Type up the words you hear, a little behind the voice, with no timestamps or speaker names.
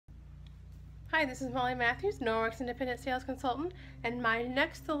Hi, this is Molly Matthews, Norwex Independent Sales Consultant, and my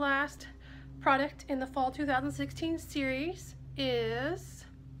next to last product in the Fall 2016 series is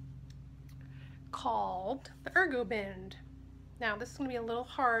called the ErgoBend. Now, this is going to be a little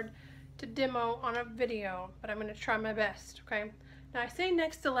hard to demo on a video, but I'm going to try my best, okay? Now, I say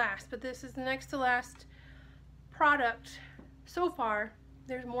next to last, but this is the next to last product so far.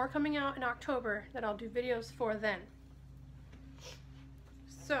 There's more coming out in October that I'll do videos for then.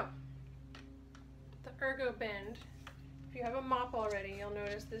 So, the ErgoBend, if you have a mop already, you'll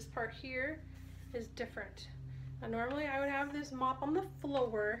notice this part here is different. Now, normally I would have this mop on the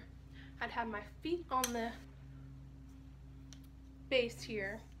floor. I'd have my feet on the base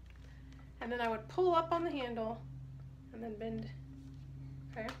here, and then I would pull up on the handle and then bend.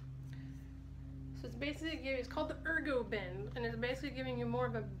 Okay, so it's basically it's called the ErgoBend, and it's basically giving you more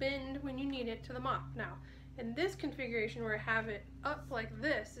of a bend when you need it to the mop. Now, in this configuration where I have it up like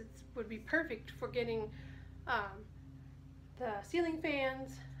this, it would be perfect for getting the ceiling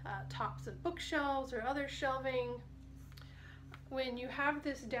fans, tops of bookshelves or other shelving. When you have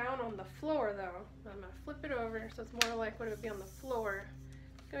this down on the floor though, I'm going to flip it over so it's more like what it would be on the floor.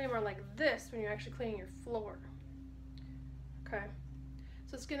 It's going to be more like this when you're actually cleaning your floor. Okay,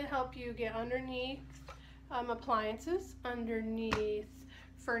 so it's going to help you get underneath appliances, underneath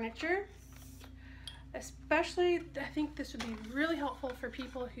furniture. Especially, I think this would be really helpful for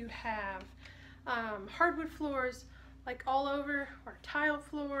people who have hardwood floors like all over, or tile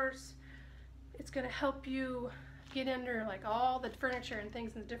floors. It's going to help you get under like all the furniture and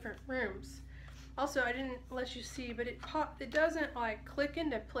things in the different rooms. Also, I didn't let you see, but it doesn't like click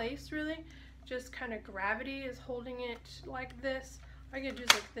into place really. Just kind of gravity is holding it like this. All you gotta do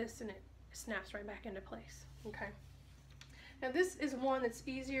is like this and it snaps right back into place. Okay. Now this is one that's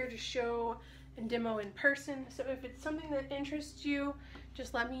easier to show and demo in person, so if it's something that interests you,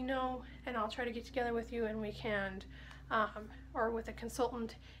 just let me know and I'll try to get together with you and we can, or with a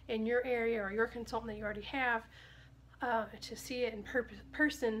consultant in your area or your consultant that you already have, to see it in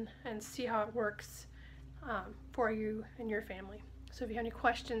person and see how it works for you and your family. So if you have any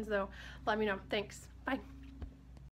questions though, let me know. Thanks. Bye.